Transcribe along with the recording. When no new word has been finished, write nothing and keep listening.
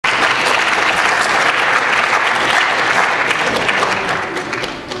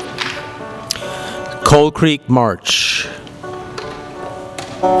Coal Creek March.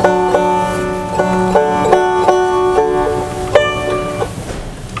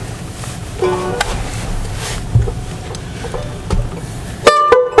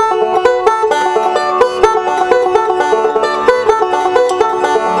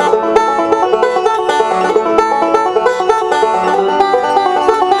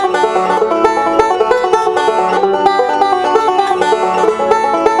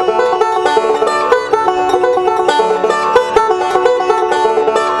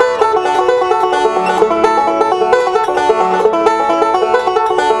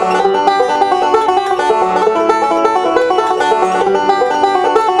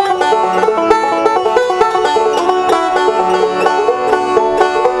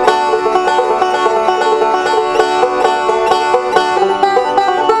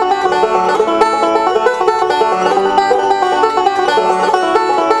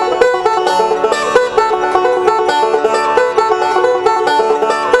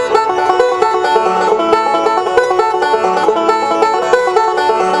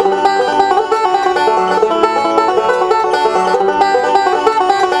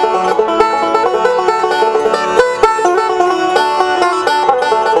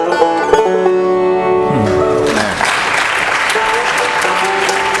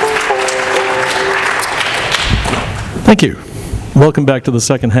 Thank you. Welcome back to the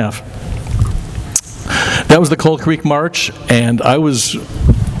second half. That was the Coal Creek March, and I was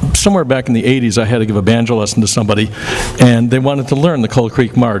somewhere back in the 80s. I had to give a banjo lesson to somebody, and they wanted to learn the Coal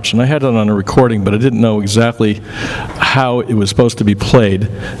Creek March, and I had it on a recording, but I didn't know exactly how it was supposed to be played.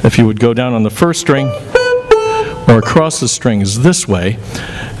 If you would go down on the first string or across the strings this way,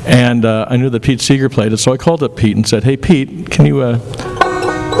 and I knew that Pete Seeger played it, so I called up Pete and said, "Hey Pete, can you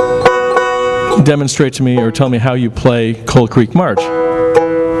demonstrate to me or tell me how you play Coal Creek March?"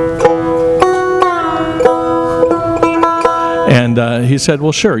 And he said,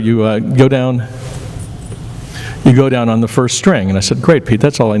 "Well, sure. You go down on the first string." And I said, "Great, Pete.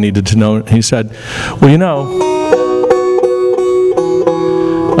 That's all I needed to know." And he said, "Well, you know,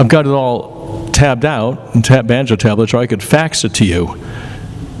 I've got it all tabbed out in banjo tablets, or I could fax it to you."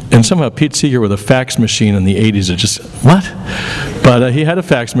 And somehow Pete Seeger with a fax machine in the 80s, it just, what? But he had a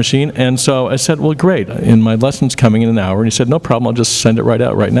fax machine, and so I said, "Well, great, and my lesson's coming in an hour." And he said, "No problem, I'll just send it right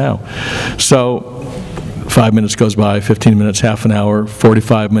out right now." So 5 minutes goes by, 15 minutes, half an hour,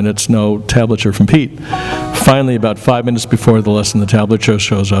 45 minutes, no tablature from Pete. Finally, about 5 minutes before the lesson, the tablature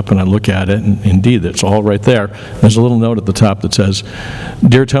shows up, and I look at it, and indeed, it's all right there. There's a little note at the top that says,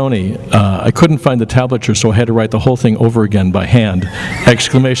 "Dear Tony, I couldn't find the tablature, so I had to write the whole thing over again by hand.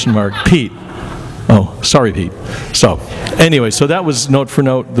 Exclamation mark, Pete." Oh, sorry, Pete. So, anyway, so that was note for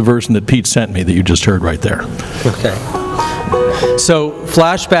note the version that Pete sent me that you just heard right there. Okay. So,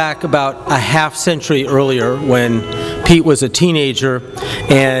 flashback about a half century earlier when Pete was a teenager,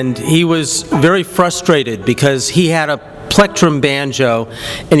 and he was very frustrated because he had a plectrum banjo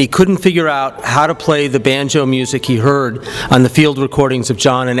and he couldn't figure out how to play the banjo music he heard on the field recordings of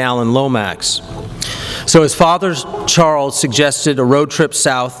John and Alan Lomax. So his father, Charles, suggested a road trip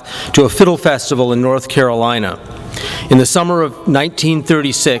south to a fiddle festival in North Carolina. In the summer of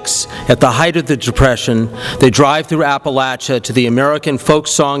 1936, at the height of the Depression, they drive through Appalachia to the American Folk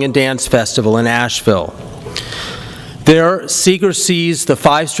Song and Dance Festival in Asheville. There, Seeger sees the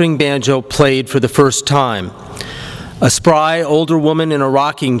five-string banjo played for the first time. A spry older woman in a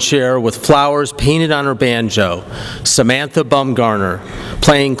rocking chair with flowers painted on her banjo, Samantha Bumgarner,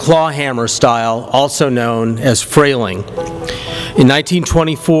 playing clawhammer style, also known as frailing. In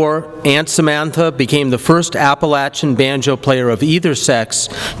 1924, Aunt Samantha became the first Appalachian banjo player of either sex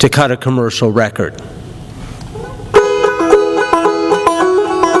to cut a commercial record.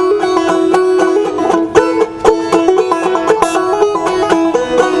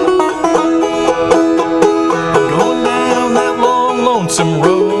 Lonesome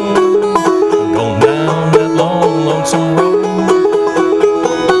road, going down that long, lonesome road.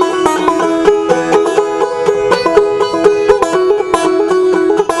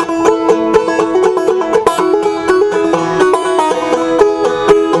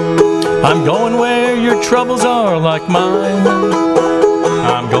 I'm going where your troubles are like mine.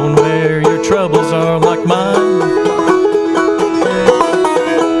 I'm going where your troubles are like mine.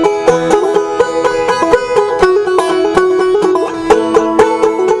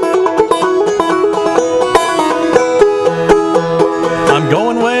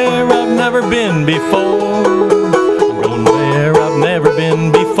 Been before. I'm going where I've never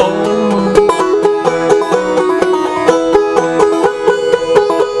been before.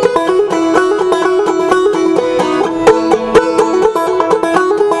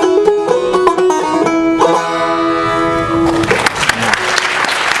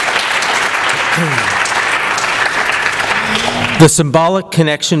 The symbolic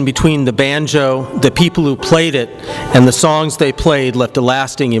connection between the banjo, the people who played it, and the songs they played left a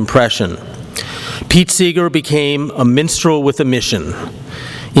lasting impression. Pete Seeger became a minstrel with a mission.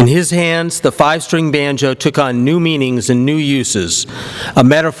 In his hands, the five-string banjo took on new meanings and new uses, a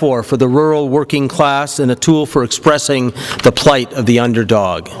metaphor for the rural working class and a tool for expressing the plight of the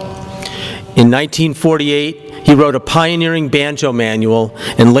underdog. In 1948, he wrote a pioneering banjo manual,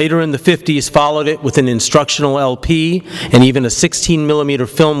 and later in the 50s followed it with an instructional LP and even a 16mm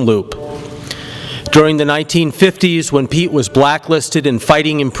film loop. During the 1950s, when Pete was blacklisted and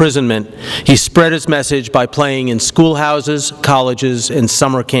fighting imprisonment, he spread his message by playing in schoolhouses, colleges, and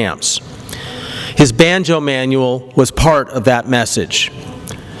summer camps. His banjo manual was part of that message.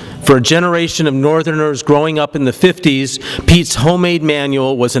 For a generation of Northerners growing up in the 50s, Pete's homemade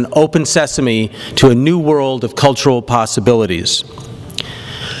manual was an open sesame to a new world of cultural possibilities.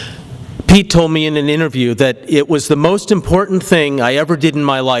 Pete told me in an interview that it was the most important thing I ever did in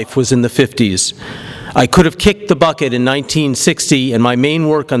my life was in the 50s. I could have kicked the bucket in 1960 and my main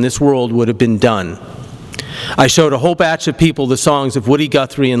work on this world would have been done. I showed a whole batch of people the songs of Woody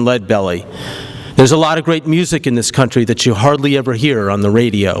Guthrie and Leadbelly. There's a lot of great music in this country that you hardly ever hear on the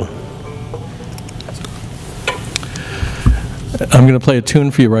radio. I'm going to play a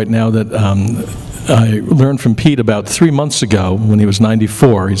tune for you right now that I learned from Pete about 3 months ago when he was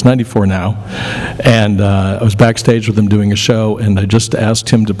 94. He's 94 now. And I was backstage with him doing a show, and I just asked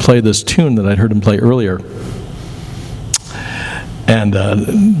him to play this tune that I'd heard him play earlier. And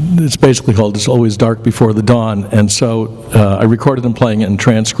it's basically called It's Always Dark Before the Dawn. And so I recorded him playing it and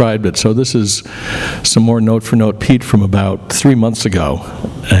transcribed it. So this is some more note-for-note Pete from about 3 months ago,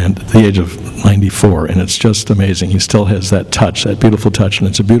 and at the age of 94. And it's just amazing. He still has that touch, that beautiful touch, and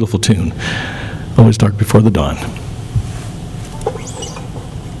it's a beautiful tune. Always Dark Before the Dawn.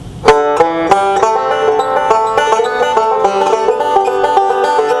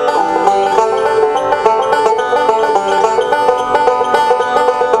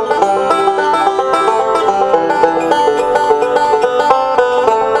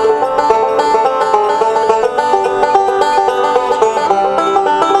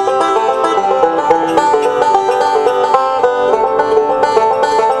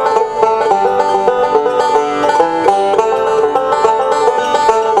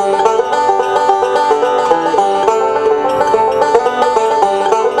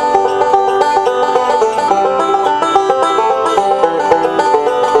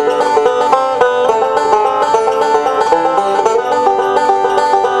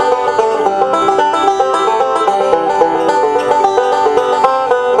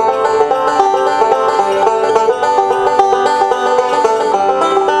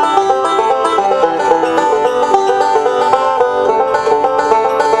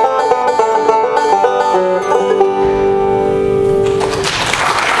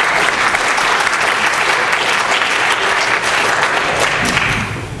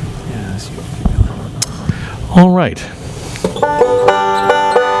 All right.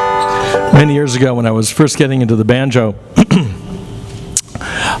 Many years ago when I was first getting into the banjo,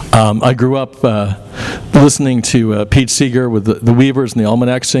 I grew up listening to Pete Seeger with the Weavers and the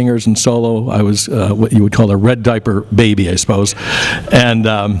Almanac Singers and solo. I was what you would call a red diaper baby, I suppose. And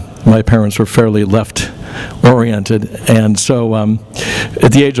my parents were fairly left-oriented. And so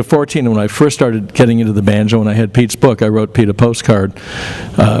at the age of 14, when I first started getting into the banjo, and I had Pete's book, I wrote Pete a postcard.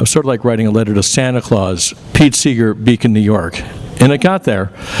 It was sort of like writing a letter to Santa Claus, Pete Seeger, Beacon, New York. And it got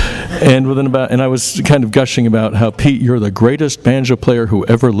there, and I was kind of gushing about how, Pete, you're the greatest banjo player who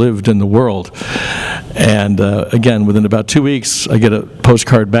ever lived in the world. And again, within about 2 weeks, I get a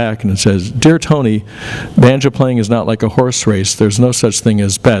postcard back, and it says, "Dear Tony, banjo playing is not like a horse race. There's no such thing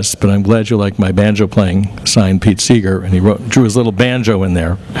as best, but I'm glad you like my banjo playing, signed Pete Seeger." And he drew his little banjo in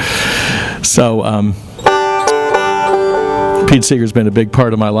there. So Pete Seeger's been a big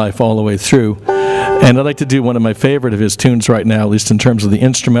part of my life all the way through. And I'd like to do one of my favorite of his tunes right now, at least in terms of the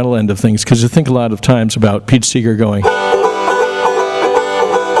instrumental end of things, because you think a lot of times about Pete Seeger going,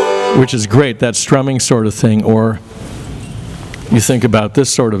 which is great, that strumming sort of thing, or you think about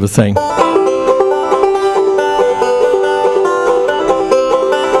this sort of a thing.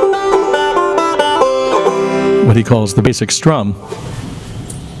 What he calls the basic strum.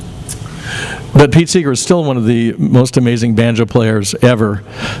 But Pete Seeger is still one of the most amazing banjo players ever.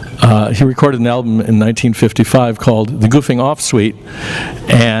 He recorded an album in 1955 called The Goofing Off Suite,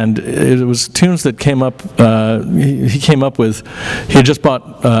 and it was tunes that came up, he came up with. He had just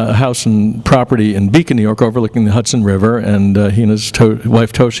bought a house and property in Beacon, New York, overlooking the Hudson River, and he and his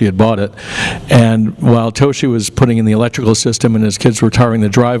wife Toshi had bought it. And while Toshi was putting in the electrical system and his kids were tarring the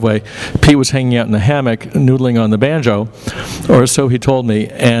driveway, Pete was hanging out in the hammock noodling on the banjo, or so he told me,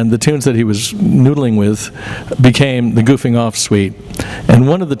 and the tunes that he was noodling with became the Goofing Off Suite. And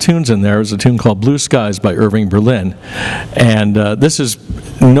one of the tunes in there is a tune called Blue Skies by Irving Berlin. And this is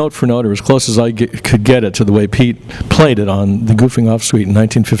note for note, or as close as I could get it to the way Pete played it on the Goofing Off Suite in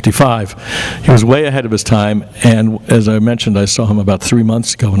 1955. He was way ahead of his time, and as I mentioned, I saw him about 3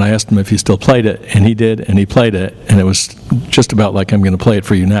 months ago, and I asked him if he still played it, and he did, and he played it, and it was just about like I'm going to play it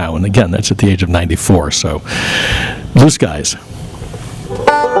for you now. And again, that's at the age of 94, so Blue Skies.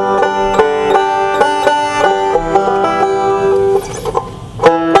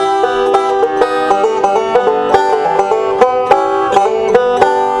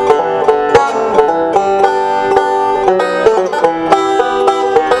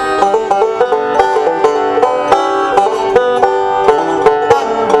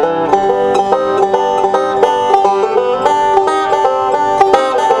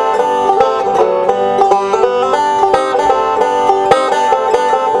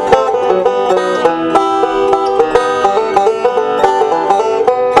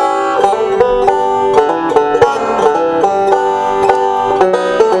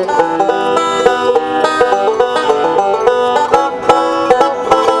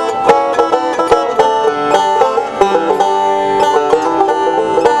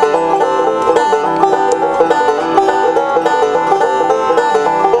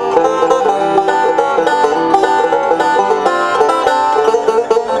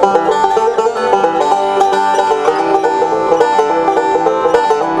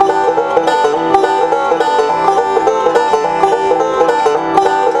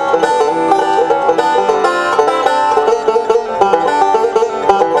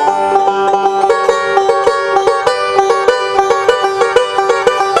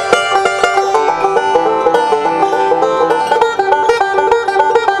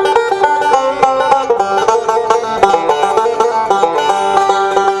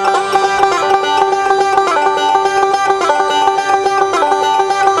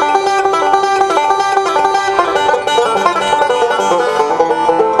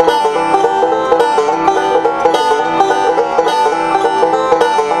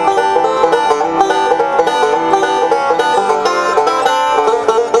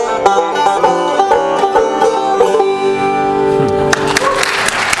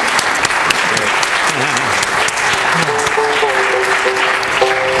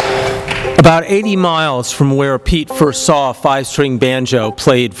 About 80 miles from where Pete first saw a five-string banjo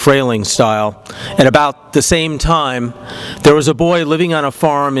played frailing style, at about the same time, there was a boy living on a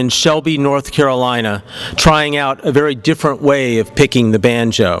farm in Shelby, North Carolina, trying out a very different way of picking the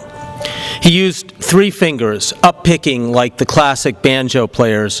banjo. He used 3 fingers, up-picking like the classic banjo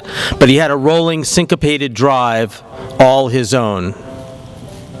players, but he had a rolling, syncopated drive all his own.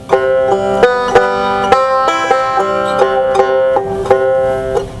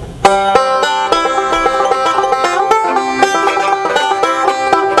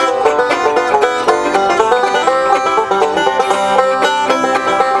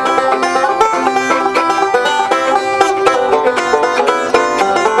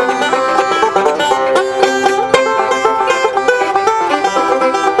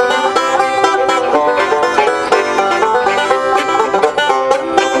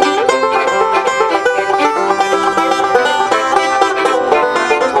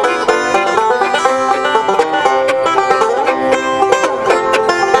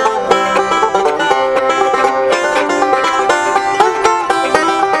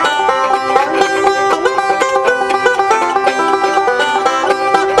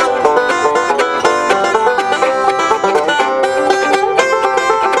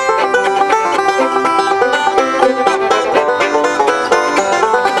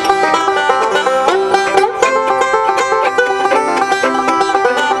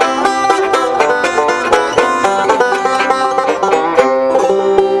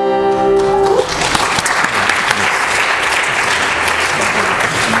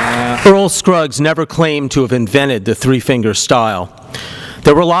 Earl Scruggs never claimed to have invented the 3-finger style.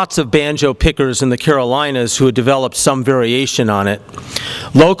 There were lots of banjo pickers in the Carolinas who had developed some variation on it.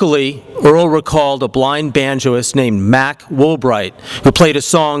 Locally, Earl recalled a blind banjoist named Mac Woolbright, who played a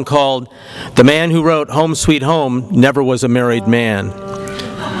song called "The Man Who Wrote Home Sweet Home Never Was a Married Man."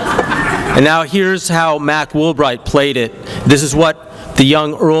 And now here's how Mac Woolbright played it. This is what the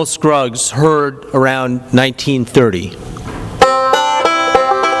young Earl Scruggs heard around 1930.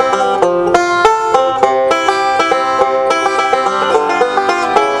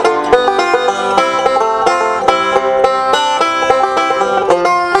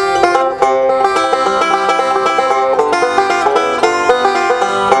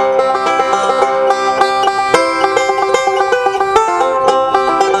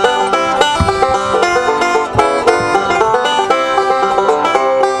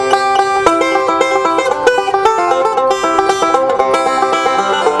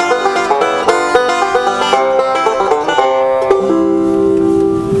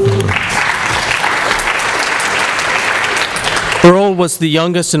 Earl was the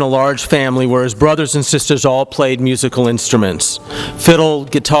youngest in a large family where his brothers and sisters all played musical instruments: fiddle,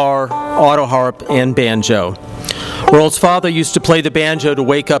 guitar, auto harp, and banjo. Earl's father used to play the banjo to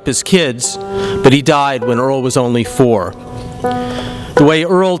wake up his kids, but he died when Earl was only 4. The way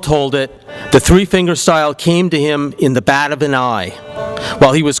Earl told it, the three-finger style came to him in the bat of an eye,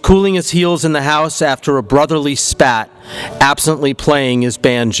 while he was cooling his heels in the house after a brotherly spat, absently playing his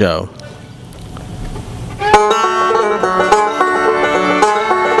banjo.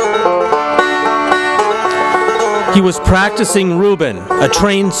 He was practicing Reuben, a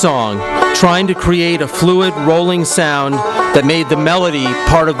train song, trying to create a fluid, rolling sound that made the melody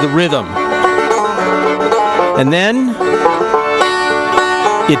part of the rhythm. And then,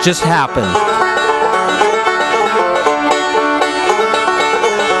 it just happened.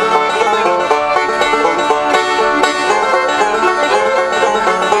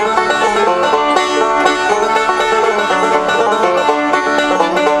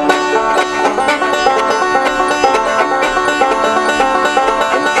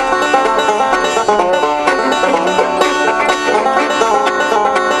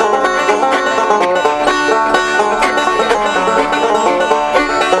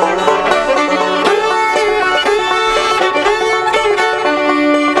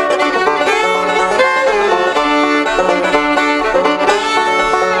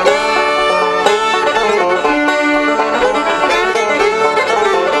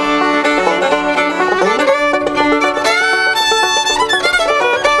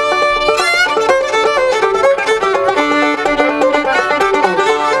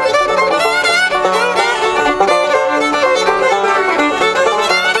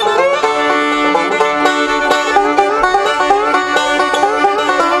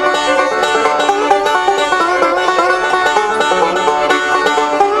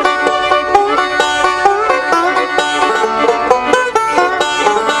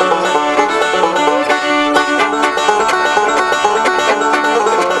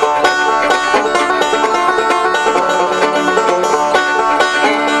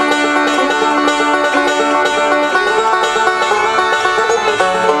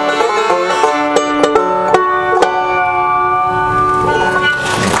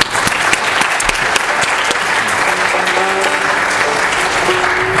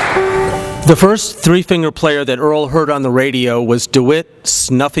 The first three-finger player that Earl heard on the radio was DeWitt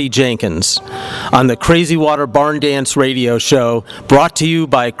Snuffy Jenkins on the Crazy Water Barn Dance radio show, brought to you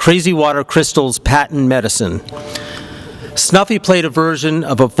by Crazy Water Crystal's Patent Medicine. Snuffy played a version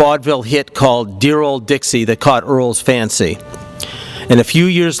of a vaudeville hit called Dear Old Dixie that caught Earl's fancy. And a few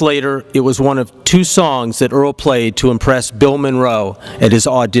years later, it was one of 2 songs that Earl played to impress Bill Monroe at his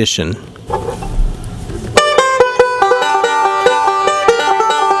audition.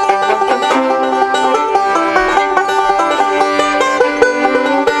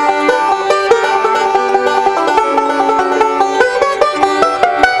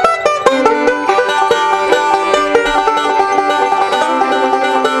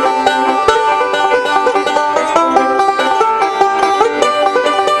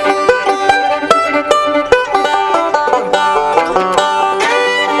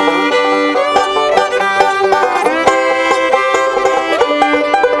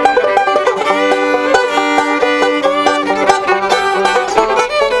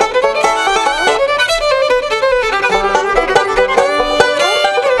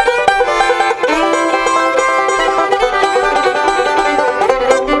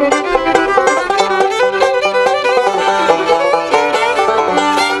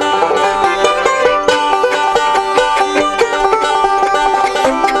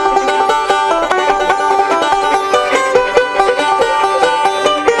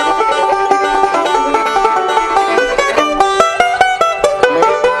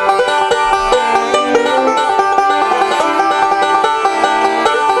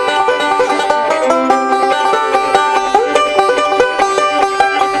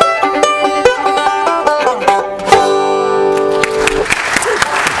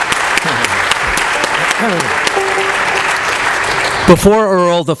 Before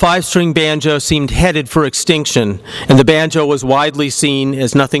Earl, the five-string banjo seemed headed for extinction, and the banjo was widely seen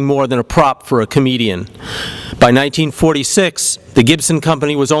as nothing more than a prop for a comedian. By 1946, the Gibson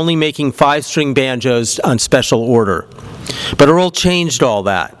Company was only making five-string banjos on special order. But Earl changed all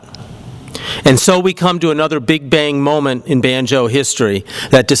that. And so we come to another big bang moment in banjo history,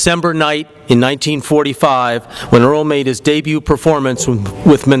 that December night in 1945 when Earl made his debut performance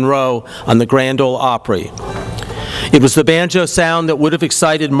with Monroe on the Grand Ole Opry. It was the banjo sound that would have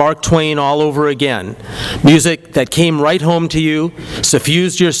excited Mark Twain all over again, music that came right home to you,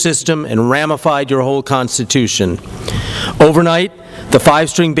 suffused your system, and ramified your whole constitution. Overnight, the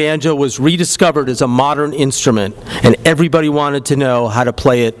five-string banjo was rediscovered as a modern instrument, and everybody wanted to know how to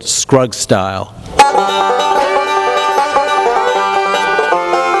play it Scruggs style.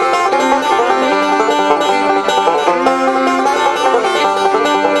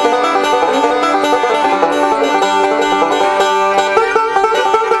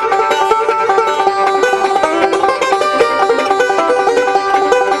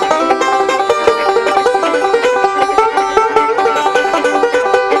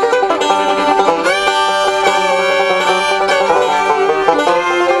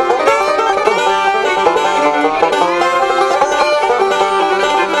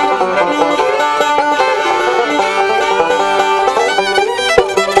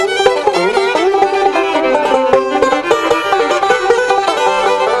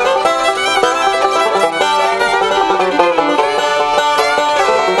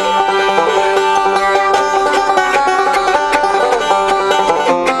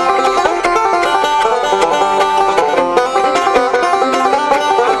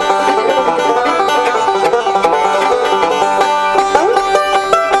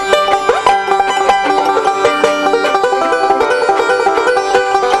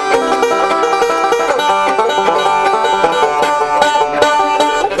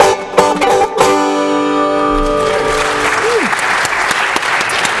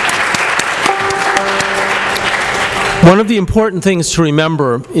 One of the important things to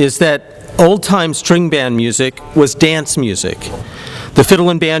remember is that old-time string band music was dance music. The fiddle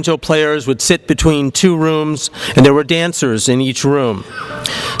and banjo players would sit between two rooms, and there were dancers in each room.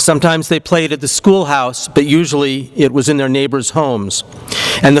 Sometimes they played at the schoolhouse, but usually it was in their neighbors' homes.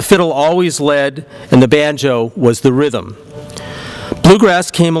 And the fiddle always led, and the banjo was the rhythm.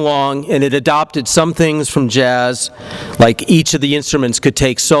 Bluegrass came along, and it adopted some things from jazz, like each of the instruments could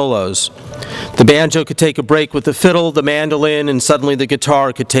take solos. The banjo could take a break with the fiddle, the mandolin, and suddenly the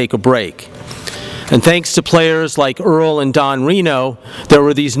guitar could take a break. And thanks to players like Earl and Don Reno, there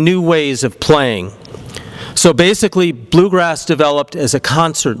were these new ways of playing. So basically, bluegrass developed as a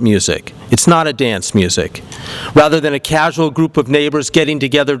concert music. It's not a dance music. Rather than a casual group of neighbors getting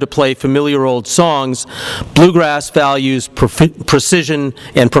together to play familiar old songs, bluegrass values precision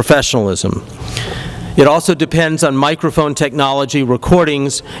and professionalism. It also depends on microphone technology,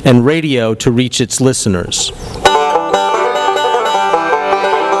 recordings, and radio to reach its listeners.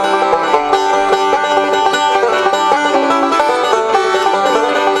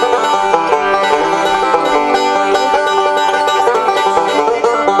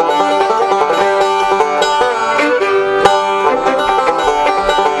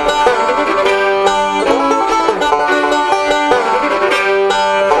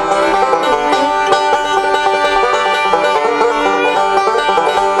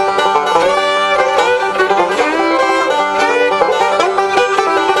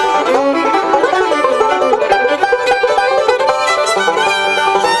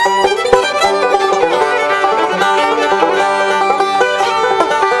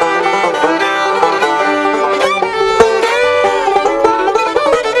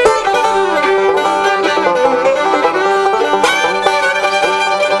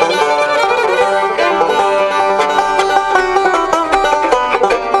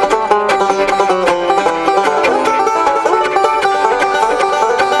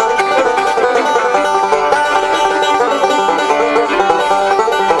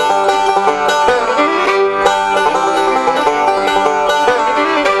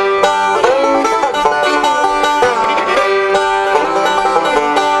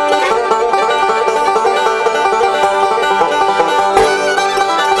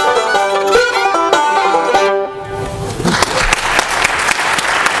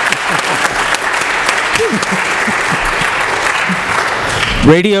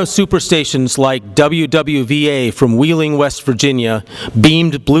 Radio superstations like WWVA from Wheeling, West Virginia,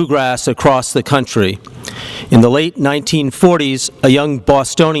 beamed bluegrass across the country. In the late 1940s, a young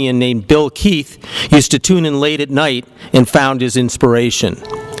Bostonian named Bill Keith used to tune in late at night and found his inspiration.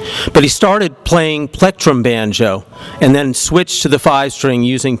 But he started playing plectrum banjo and then switched to the 5-string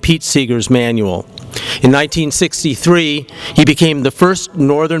using Pete Seeger's manual. In 1963, he became the first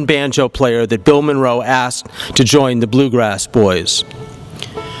northern banjo player that Bill Monroe asked to join the Bluegrass Boys.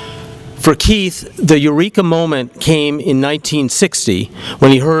 For Keith, the eureka moment came in 1960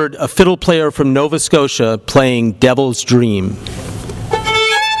 when he heard a fiddle player from Nova Scotia playing Devil's Dream.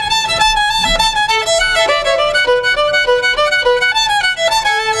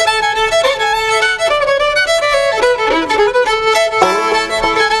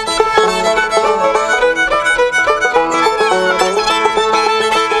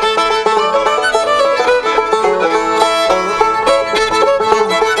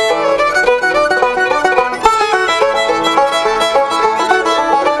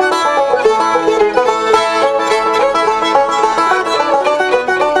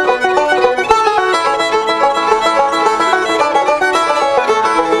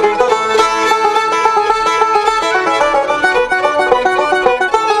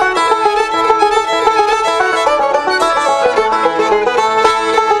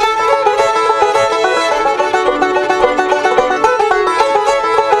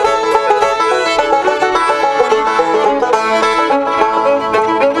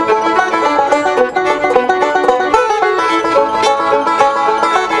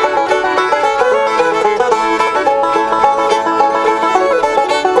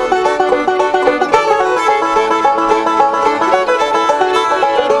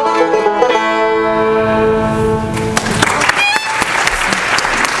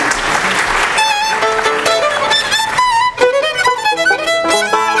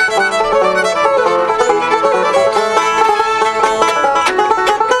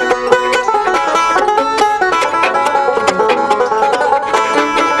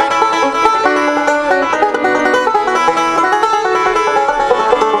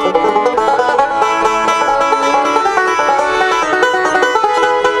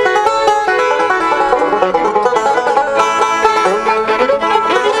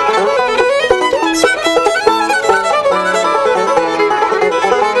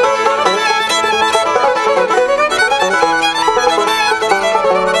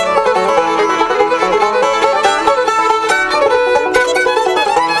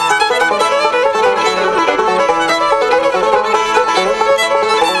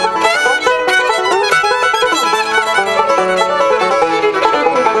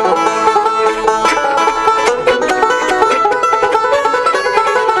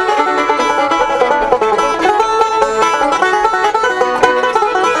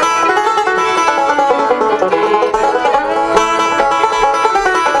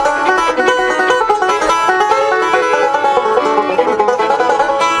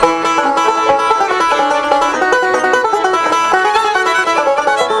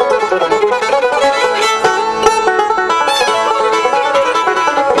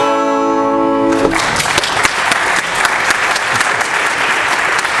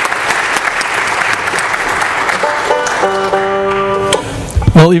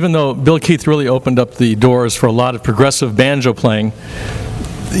 Well, even though Bill Keith really opened up the doors for a lot of progressive banjo playing,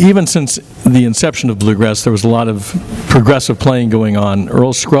 even since the inception of bluegrass, there was a lot of progressive playing going on.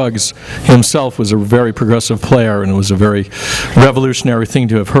 Earl Scruggs himself was a very progressive player, and it was a very revolutionary thing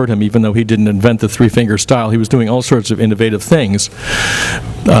to have heard him, even though he didn't invent the three-finger style. He was doing all sorts of innovative things.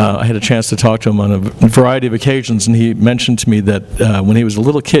 I had a chance to talk to him on a variety of occasions, and he mentioned to me that when he was a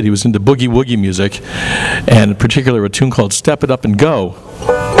little kid, he was into boogie-woogie music, and in particular a tune called Step It Up and Go,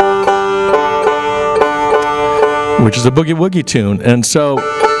 which is a boogie-woogie tune. And so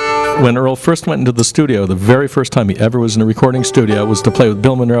when Earl first went into the studio, the very first time he ever was in a recording studio was to play with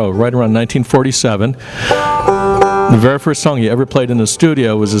Bill Monroe right around 1947. The very first song he ever played in the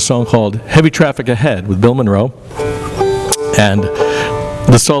studio was a song called Heavy Traffic Ahead with Bill Monroe. And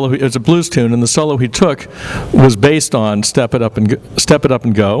the solo, it was a blues tune, and the solo he took was based on Step It Up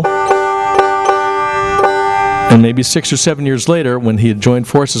and Go. And maybe 6 or 7 years later, when he had joined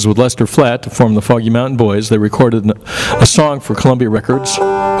forces with Lester Flatt to form the Foggy Mountain Boys, they recorded a song for Columbia Records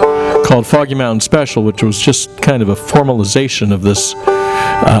called Foggy Mountain Special, which was just kind of a formalization of this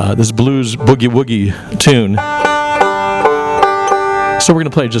this blues boogie-woogie tune. So we're going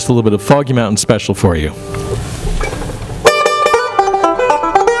to play just a little bit of Foggy Mountain Special for you.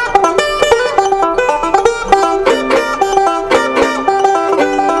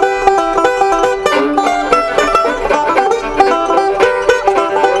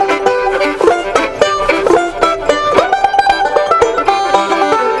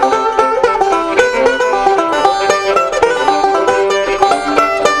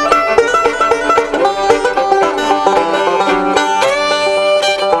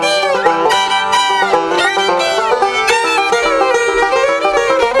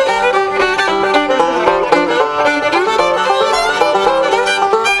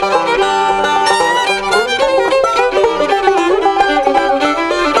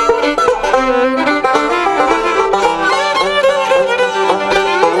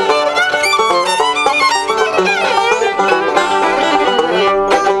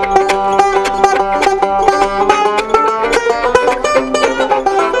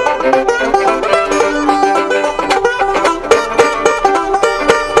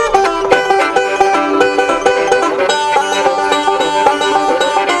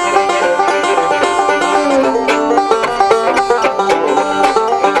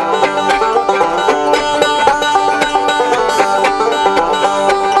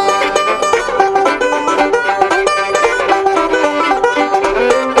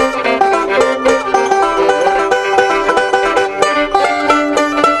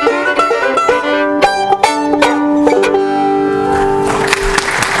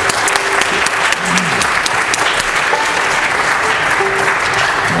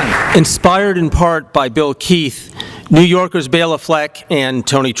 Inspired in part by Bill Keith, New Yorkers Bela Fleck and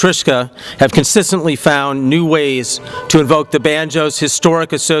Tony Trischka have consistently found new ways to invoke the banjo's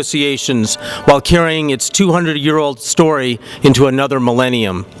historic associations while carrying its 200-year-old story into another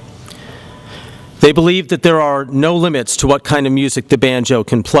millennium. They believe that there are no limits to what kind of music the banjo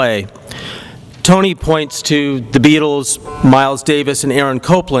can play. Tony points to the Beatles, Miles Davis, and Aaron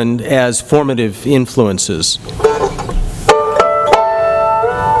Copland as formative influences.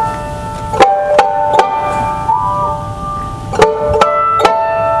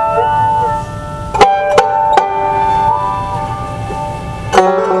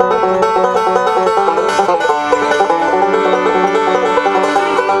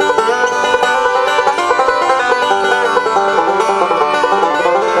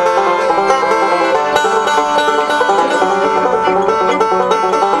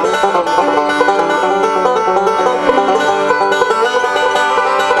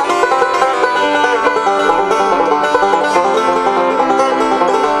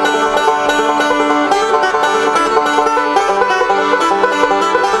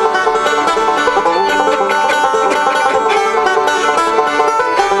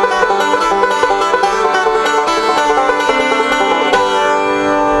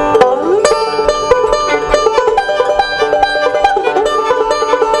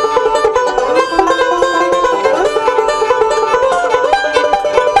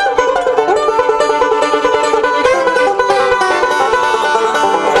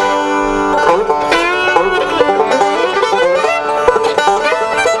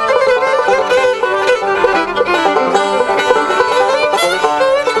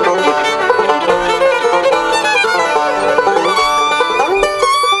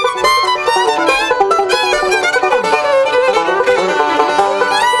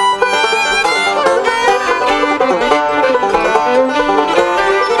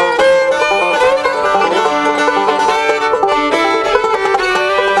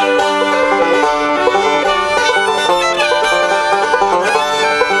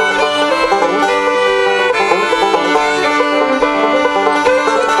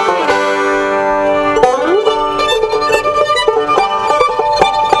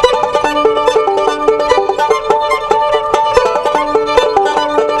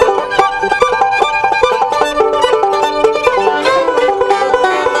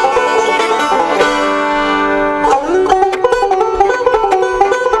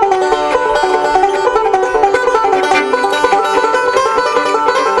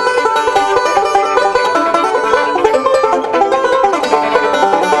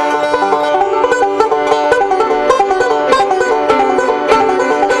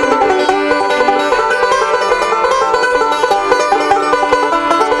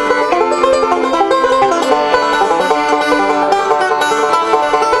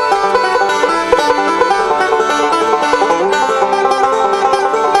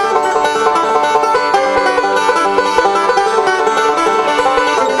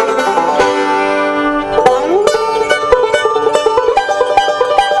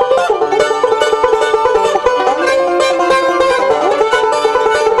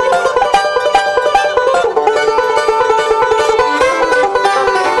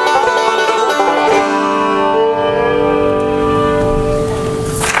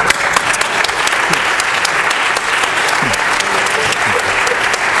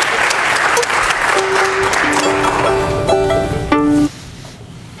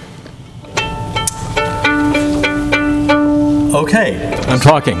 Okay, I'm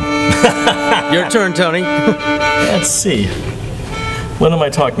talking. Your turn, Tony. Let's see. What am I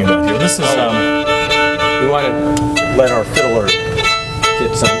talking about here? This is We want to let our fiddler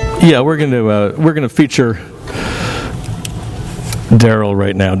get some. yeah. We're gonna feature Daryl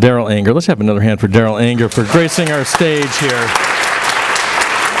right now. Daryl Anger. Let's have another hand for Daryl Anger for gracing our stage here.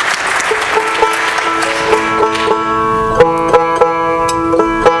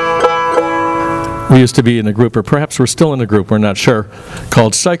 We used to be in a group, or perhaps we're still in a group, we're not sure,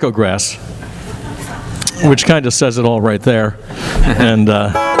 called Psychograss, which kind of says it all right there. And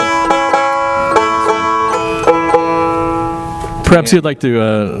perhaps you'd like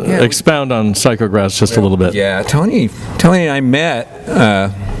to expound on Psychograss just a little bit. Yeah, Tony and I met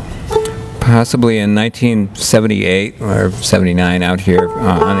possibly in 1978 or 79 out here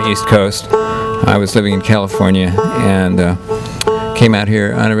on the East Coast. I was living in California and came out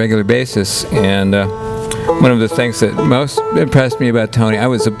here on a regular basis, and one of the things that most impressed me about Tony, I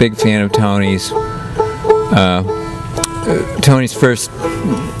was a big fan of Tony's first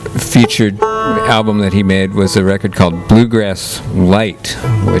featured album that he made was a record called Bluegrass Light,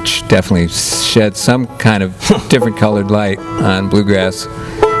 which definitely shed some kind of different colored light on bluegrass.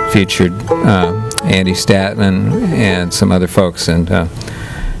 featured Andy Statman and some other folks, and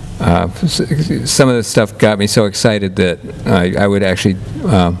some of the stuff got me so excited that I would actually,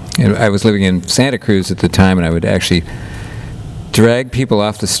 I was living in Santa Cruz at the time, and I would actually drag people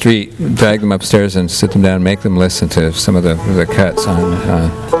off the street, drag them upstairs and sit them down and make them listen to some of the cuts on,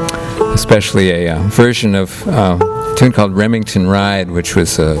 especially a version of a tune called Remington Ride, which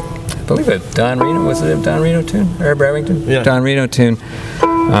was, I believe, a Don Reno, was it a Don Reno tune? Herb Remington? Yeah. Don Reno tune,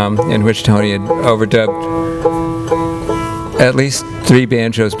 in which Tony had overdubbed at least 3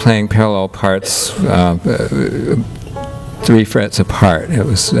 banjos playing parallel parts, 3 frets apart. It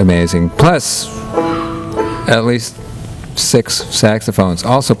was amazing. Plus, at least 6 saxophones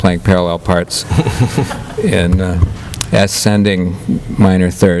also playing parallel parts in ascending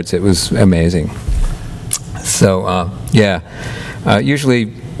minor thirds. It was amazing. So,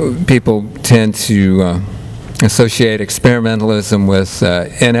 usually people tend to associate experimentalism with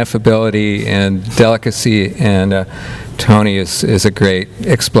ineffability and delicacy, and Tony is a great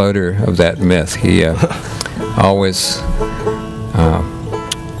exploder of that myth. He always,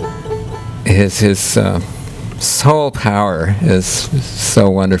 his soul power is so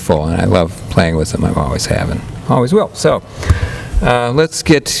wonderful, and I love playing with him. I always have and always will. So let's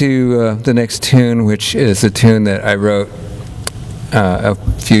get to the next tune, which is a tune that I wrote a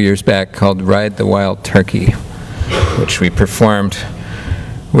few years back called Ride the Wild Turkey, which we performed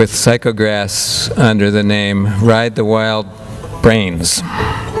with Psychograss under the name Ride the Wild Brains.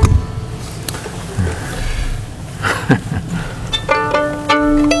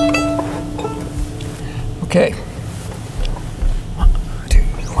 Okay. 1, 2,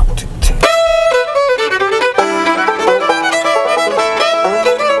 1, 2, 3.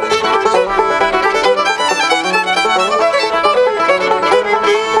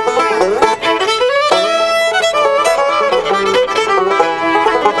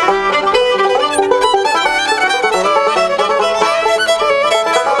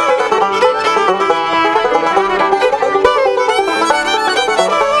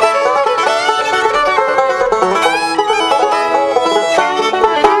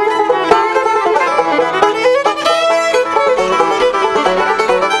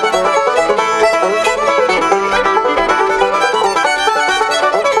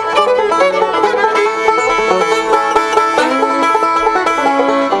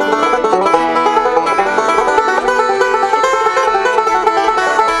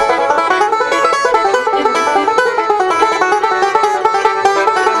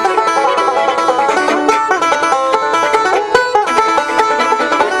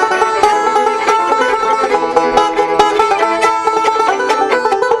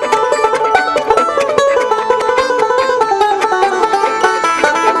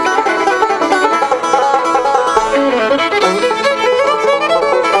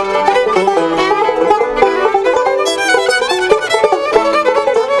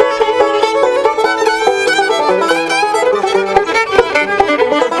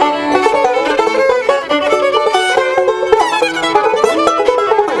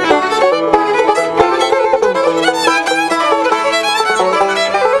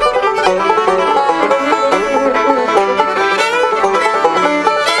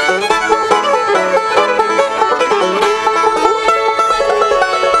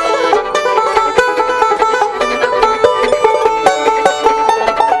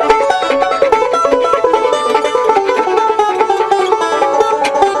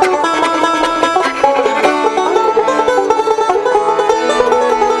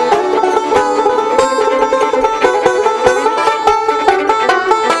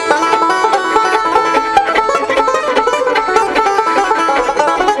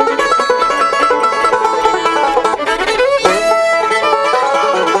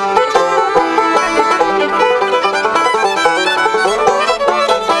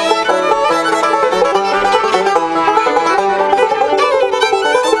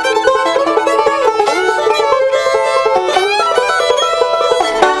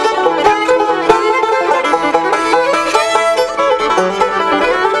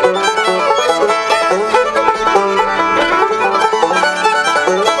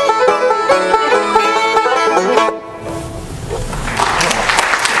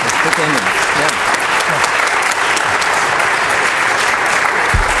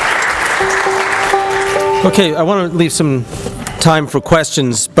 Okay, I want to leave some time for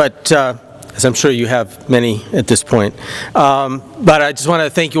questions, but as I'm sure you have many at this point. But I just want to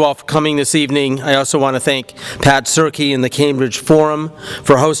thank you all for coming this evening. I also want to thank Pat Surkey and the Cambridge Forum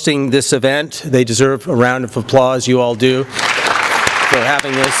for hosting this event. They deserve a round of applause, you all do, for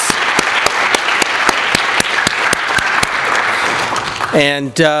having this.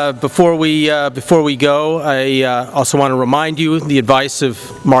 And before we go, I also want to remind you the advice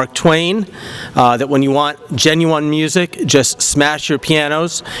of Mark Twain, that when you want genuine music, just smash your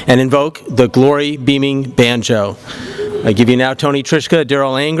pianos and invoke the glory-beaming banjo. I give you now Tony Trischka,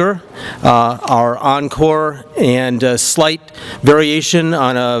 Darrell Anger, our encore and slight variation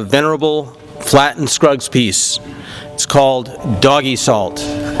on a venerable Flatt and Scruggs piece. It's called Doggy Salt.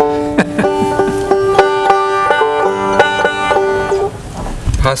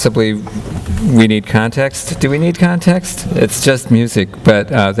 Possibly we need context. Do we need context? It's just music, but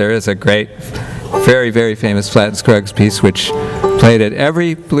there is a great, very, very famous Flatt and Scruggs piece which played at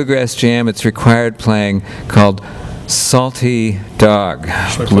every bluegrass jam. It's required playing, called Salty Dog Should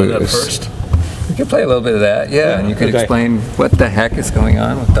I Blues. play that first? You can play a little bit of that, yeah, and you can explain what the heck is going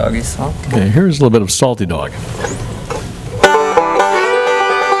on with Doggy Salt. Okay, here's a little bit of Salty Dog.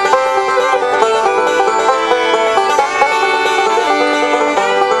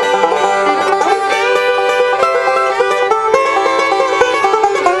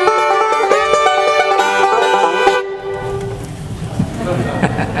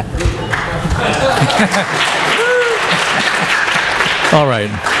 All right,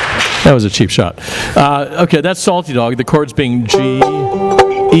 that was a cheap shot. Okay, that's Salty Dog. The chords being G,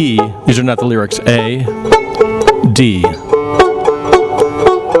 E. These are not the lyrics. A, D,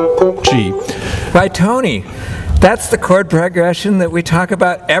 G. Why, Tony, that's the chord progression that we talk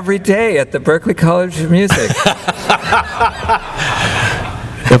about every day at the Berklee College of Music.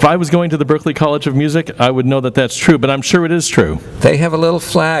 If I was going to the Berklee College of Music, I would know that that's true, but I'm sure it is true. They have a little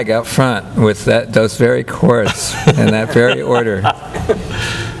flag out front with those very chords in that very order.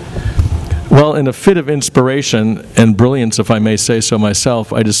 Well, in a fit of inspiration and brilliance, if I may say so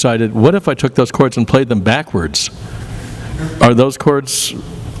myself, I decided, what if I took those chords and played them backwards? Are those chords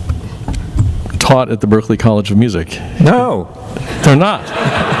taught at the Berklee College of Music? No. They're not.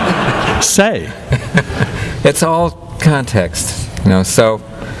 Say. It's all context, so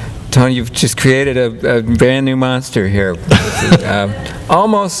Tony, you've just created a brand new monster here.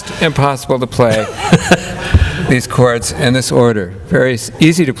 Almost impossible to play these chords in this order. Very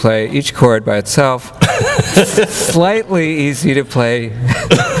easy to play each chord by itself. Slightly easy to play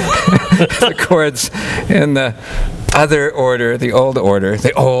the chords in the other order, the old order,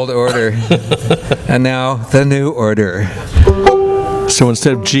 and now the new order. So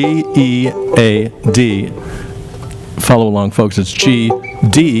instead of G, E, A, D, follow along, folks, it's G,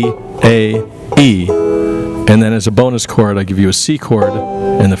 D, A, E. And then as a bonus chord, I give you a C chord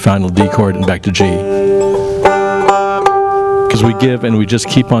and the final D chord and back to G. Because we give and we just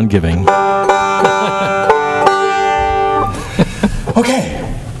keep on giving. Okay.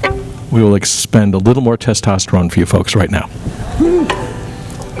 We will expend a little more testosterone for you folks right now.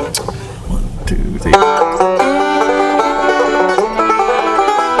 1, 2, 3.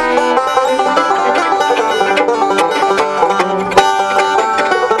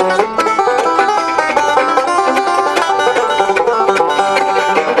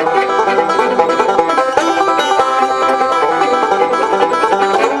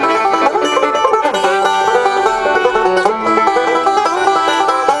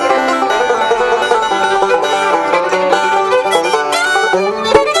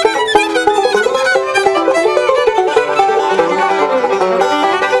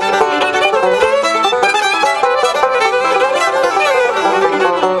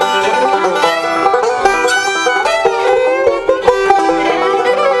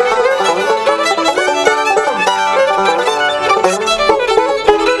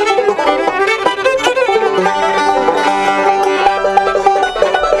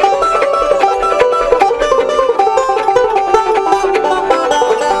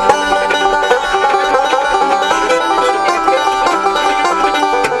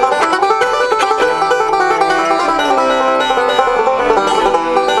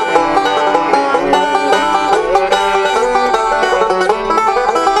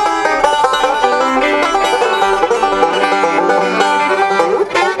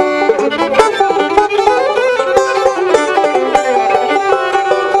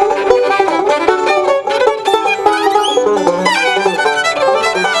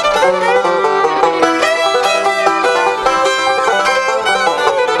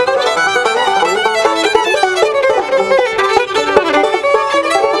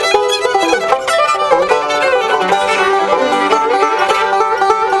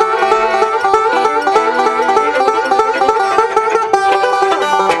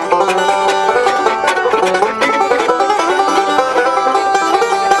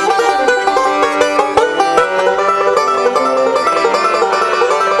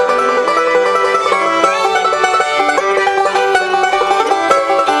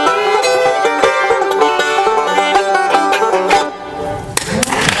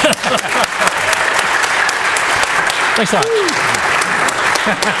 Thanks a lot.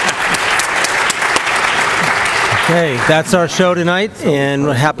 Okay, that's our show tonight, and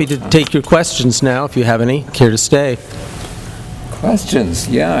we're happy to take your questions now, if you have any. Care to stay? Questions?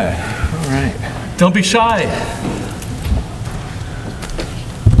 Yeah. All right. Don't be shy.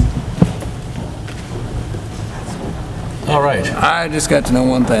 All right. I just got to know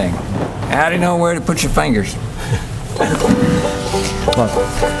one thing. How do you know where to put your fingers?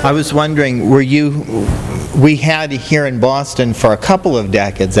 Well, I was wondering, we had here in Boston for a couple of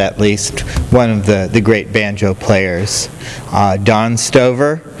decades at least, one of the great banjo players, Don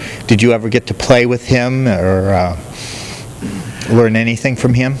Stover. Did you ever get to play with him or learn anything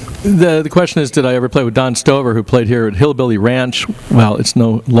from him? The question is, did I ever play with Don Stover, who played here at Hillbilly Ranch? Well, it's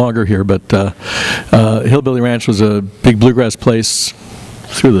no longer here, but Hillbilly Ranch was a big bluegrass place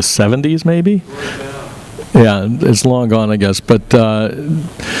through the 70s, maybe? Yeah, it's long gone, I guess. But the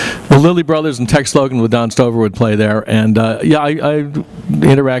Lilly Brothers and Tex Logan with Don Stover would play there. And yeah, I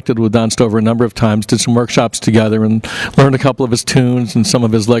interacted with Don Stover a number of times, did some workshops together, and learned a couple of his tunes and some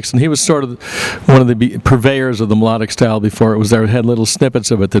of his licks. And he was sort of one of the purveyors of the melodic style before it was there. It had little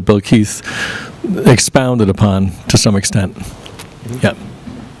snippets of it that Bill Keith expounded upon to some extent. Yeah.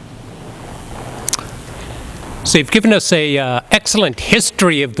 So you've given us a excellent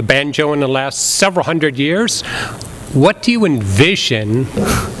history of the banjo in the last several hundred years. What do you envision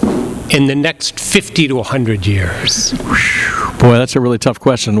in the next 50 to 100 years? Boy, that's a really tough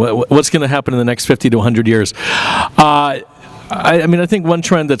question. What's going to happen in the next 50 to 100 years? I mean, I think one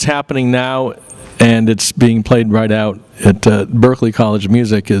trend that's happening now, and it's being played right out at Berklee College of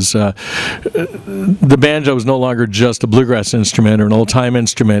Music, is the banjo is no longer just a bluegrass instrument or an old-time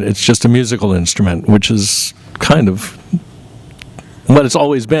instrument. It's just a musical instrument, which is kind of what it's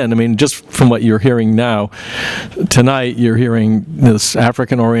always been. I mean, just from what you're hearing now, tonight you're hearing this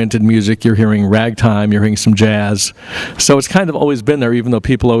African-oriented music, you're hearing ragtime, you're hearing some jazz. So it's kind of always been there, even though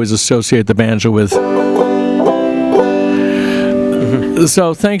people always associate the banjo with...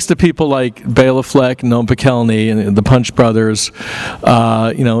 So thanks to people like Bela Fleck, Noam Pikelny, and the Punch Brothers,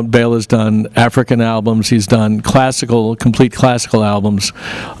 Bela has done African albums, he's done complete classical albums.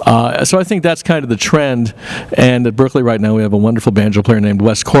 So I think that's kind of the trend. And at Berklee right now we have a wonderful banjo player named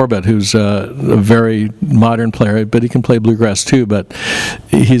Wes Corbett, who's a very modern player, but he can play bluegrass too, but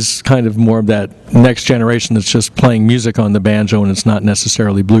he's kind of more of that next generation that's just playing music on the banjo and it's not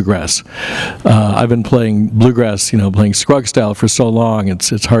necessarily bluegrass. I've been playing bluegrass, playing Scruggs style for so long,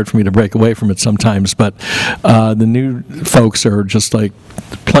 it's hard for me to break away from it sometimes, but the new folks are just like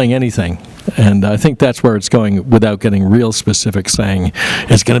playing anything. And I think that's where it's going without getting real specific, saying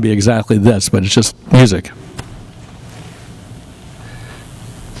it's going to be exactly this, but it's just music.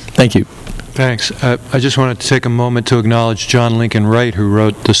 Thank you. Thanks. I just wanted to take a moment to acknowledge John Lincoln Wright, who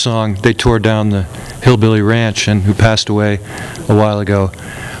wrote the song They Tore Down the Hillbilly Ranch, and who passed away a while ago,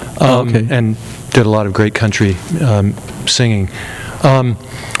 and did a lot of great country singing.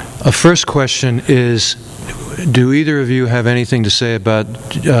 A first question is, do either of you have anything to say about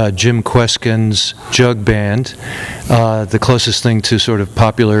Jim Kweskin's Jug Band, the closest thing to sort of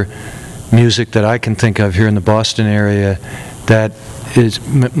popular music that I can think of here in the Boston area that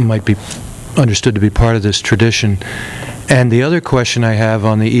might be understood to be part of this tradition? And the other question I have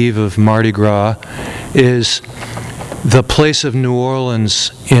on the eve of Mardi Gras is the place of New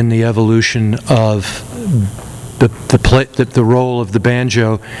Orleans in the evolution of the role of the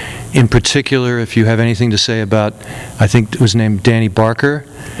banjo. In particular, if you have anything to say about, I think it was named Danny Barker.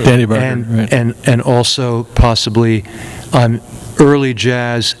 Danny Barker, right. And also possibly early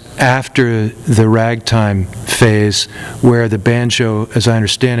jazz after the ragtime phase, where the banjo, as I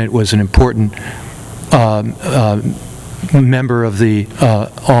understand it, was an important member of the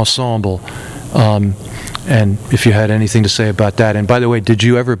ensemble. And if you had anything to say about that. And by the way, did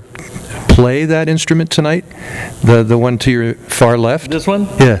you ever play that instrument tonight? The one to your far left? This one?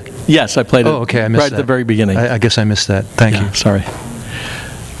 Yeah. Yes, I played it. Oh, okay, I missed right that. At the very beginning. I guess I missed that. Thank you. Sorry.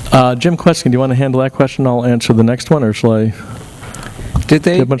 Jim Kweskin, do you want to handle that question? I'll answer the next one, or shall I? Did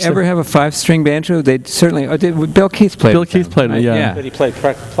they ever have a 5-string banjo? They certainly. Bill Keith played. Bill Keith played it. Yeah. Did he play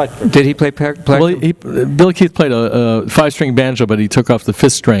plectrum? Did he play plectrum? Well, Bill Keith played a 5-string banjo, but he took off the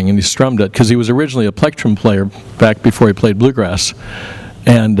 5th string and he strummed it because he was originally a plectrum player back before he played bluegrass.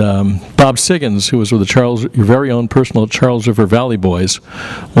 And Bob Siggins, who was with your very own personal Charles River Valley Boys,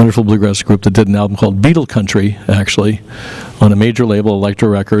 wonderful bluegrass group that did an album called Beatle Country, actually, on a major label, Elektra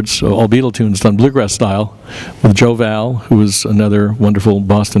Records, all Beatle tunes done bluegrass style, with Joe Val, who was another wonderful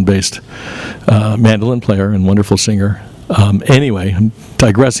Boston-based mandolin player and wonderful singer. Anyway, I'm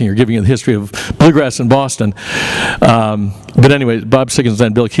digressing here, giving you the history of bluegrass in Boston. But anyway, Bob Siggins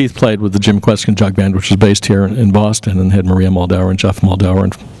and Bill Keith played with the Jim Kweskin Jug Band, which was based here in Boston, and had Maria Moldauer and Jeff Moldauer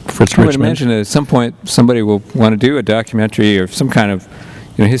and Fritz I would Richmond. imagine that at some point somebody will want to do a documentary or some kind of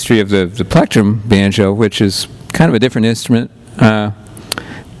history of the plectrum banjo, which is kind of a different instrument,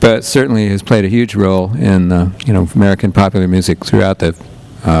 but certainly has played a huge role in American popular music throughout the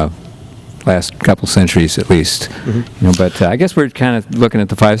last couple centuries at least. But I guess we're kind of looking at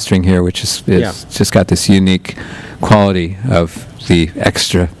the 5-string here, which is just got this unique quality of the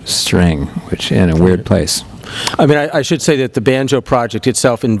extra string, which in a weird place. I mean, I should say that the Banjo project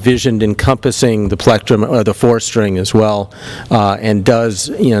itself envisioned encompassing the plectrum, or the 4-string as well, and does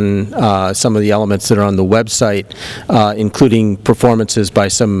in some of the elements that are on the website, including performances by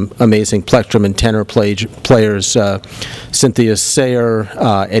some amazing plectrum and tenor players, Cynthia Sayer,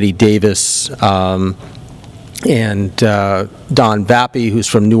 Eddie Davis, and Don Vappy, who's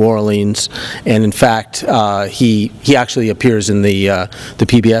from New Orleans, and in fact, he actually appears in the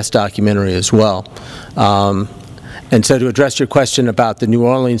PBS documentary as well. And so to address your question about the New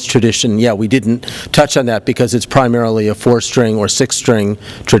Orleans tradition, yeah, we didn't touch on that because it's primarily a 4-string or 6-string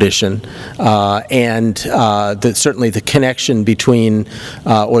tradition, and certainly the connection between,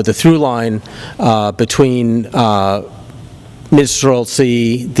 or the through line between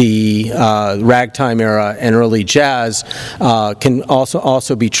minstrelsy, the ragtime era, and early jazz can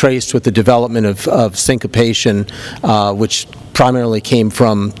also be traced with the development of syncopation, which primarily came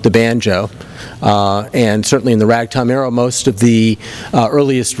from the banjo. And certainly in the ragtime era, most of the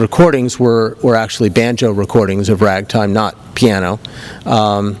earliest recordings were actually banjo recordings of ragtime, not piano.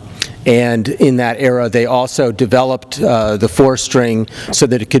 And in that era, they also developed the 4-string so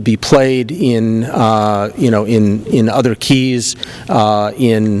that it could be played in, in other keys,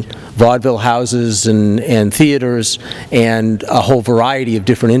 in vaudeville houses and theaters, and a whole variety of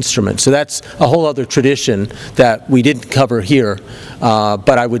different instruments. So that's a whole other tradition that we didn't cover here.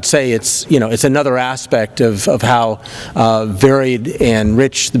 But I would say it's another aspect of how varied and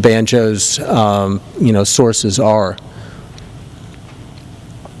rich the banjo's sources are.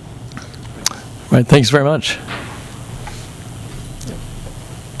 Right, thanks very much.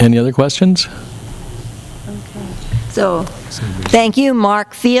 Any other questions? Okay. So, thank you,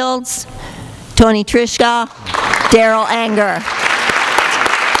 Mark Fields, Tony Trischka, Daryl Anger.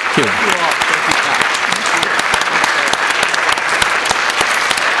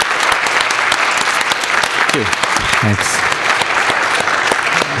 Thank you. Thanks.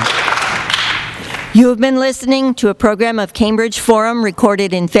 You have been listening to a program of Cambridge Forum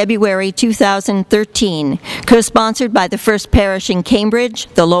recorded in February 2013, co-sponsored by the First Parish in Cambridge,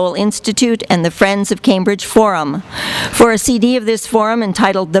 the Lowell Institute, and the Friends of Cambridge Forum. For a CD of this forum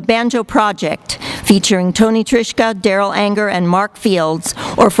entitled The Banjo Project, featuring Tony Trischka, Daryl Anger, and Mark Fields,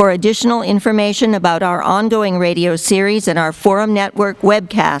 or for additional information about our ongoing radio series and our Forum Network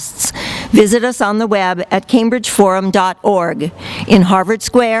webcasts, visit us on the web at cambridgeforum.org. In Harvard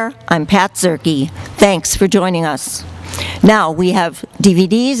Square, I'm Pat Zerke. Thanks for joining us. Now, we have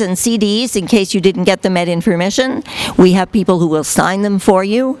DVDs and CDs in case you didn't get them at intermission. We have people who will sign them for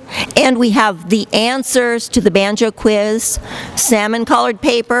you. And we have the answers to the banjo quiz, salmon-colored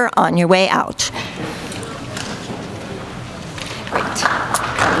paper on your way out. Great.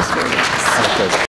 That was very nice.